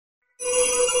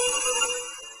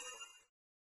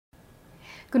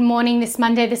Good morning, this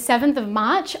Monday, the 7th of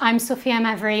March. I'm Sophia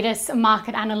Mavridis, a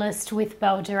market analyst with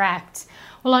Bell Direct.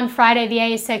 Well, on Friday, the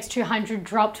ASX 200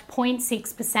 dropped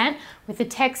 0.6%, with the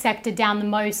tech sector down the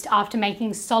most after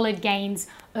making solid gains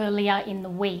earlier in the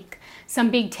week.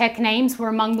 Some big tech names were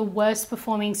among the worst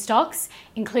performing stocks,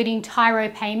 including Tyro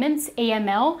Payments,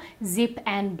 EML, Zip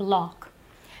and Block.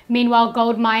 Meanwhile,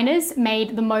 gold miners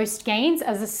made the most gains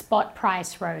as the spot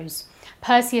price rose.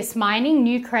 Perseus Mining,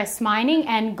 Newcrest Mining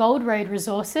and Gold Road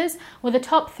Resources were the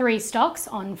top three stocks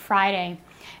on Friday.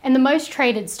 And the most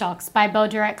traded stocks by Bell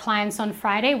Direct clients on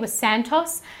Friday were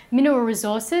Santos, Mineral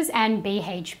Resources and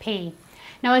BHP.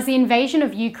 Now, as the invasion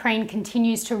of Ukraine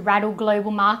continues to rattle global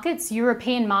markets,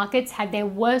 European markets had their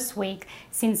worst week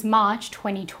since March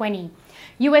 2020.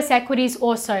 US equities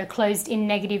also closed in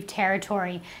negative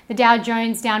territory. The Dow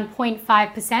Jones down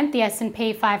 0.5%, the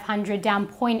S&P 500 down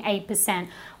 0.8%,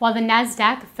 while the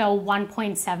Nasdaq fell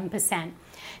 1.7%.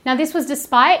 Now, this was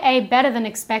despite a better than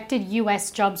expected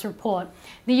US jobs report.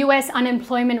 The US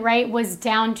unemployment rate was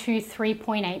down to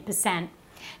 3.8%.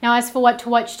 Now, as for what to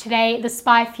watch today, the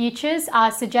SPI futures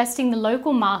are suggesting the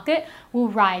local market will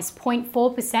rise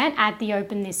 0.4% at the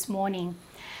open this morning.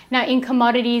 Now, in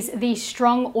commodities, the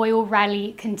strong oil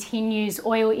rally continues.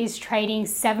 Oil is trading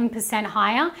 7%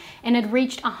 higher and had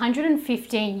reached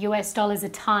 $115 a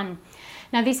ton.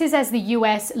 Now, this is as the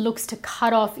US looks to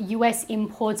cut off US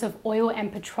imports of oil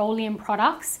and petroleum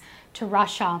products to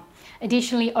Russia.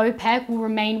 Additionally, OPEC will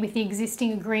remain with the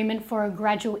existing agreement for a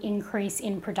gradual increase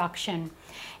in production.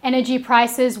 Energy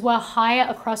prices were higher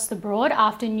across the board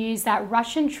after news that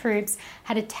Russian troops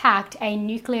had attacked a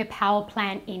nuclear power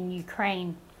plant in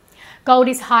Ukraine. Gold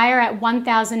is higher at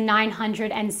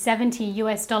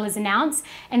 $1,970 an ounce,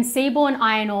 and seaborne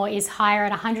iron ore is higher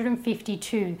at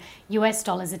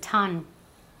 $152 a ton.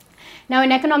 Now,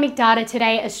 in economic data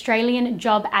today, Australian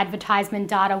job advertisement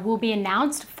data will be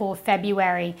announced for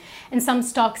February. And some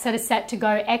stocks that are set to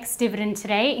go ex-dividend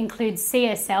today include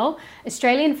CSL,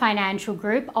 Australian Financial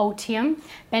Group, Altium,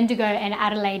 Bendigo and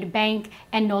Adelaide Bank,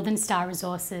 and Northern Star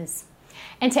Resources.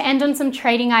 And to end on some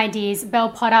trading ideas, Bell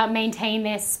Potter maintained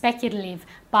their speculative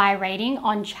buy rating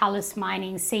on Chalice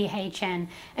Mining CHN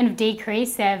and have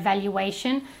decreased their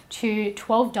valuation to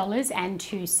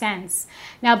 $12.02.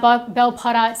 Now, Bell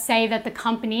Potter say that the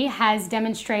company has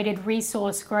demonstrated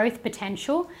resource growth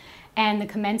potential, and the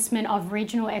commencement of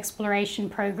regional exploration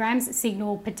programs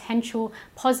signal potential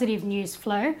positive news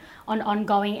flow on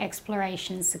ongoing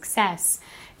exploration success.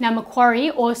 Now, Macquarie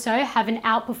also have an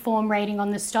outperform rating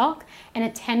on the stock and a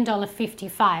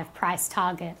 $10.55 price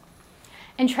target.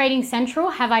 And Trading Central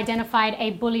have identified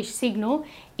a bullish signal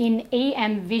in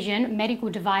EM Vision Medical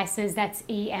Devices, that's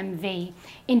EMV,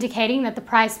 indicating that the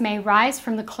price may rise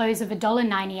from the close of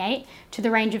 $1.98 to the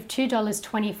range of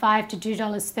 $2.25 to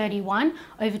 $2.31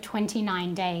 over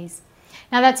 29 days.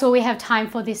 Now, that's all we have time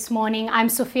for this morning. I'm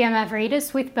Sophia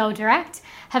Mavridis with Bell Direct.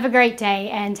 Have a great day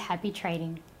and happy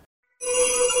trading.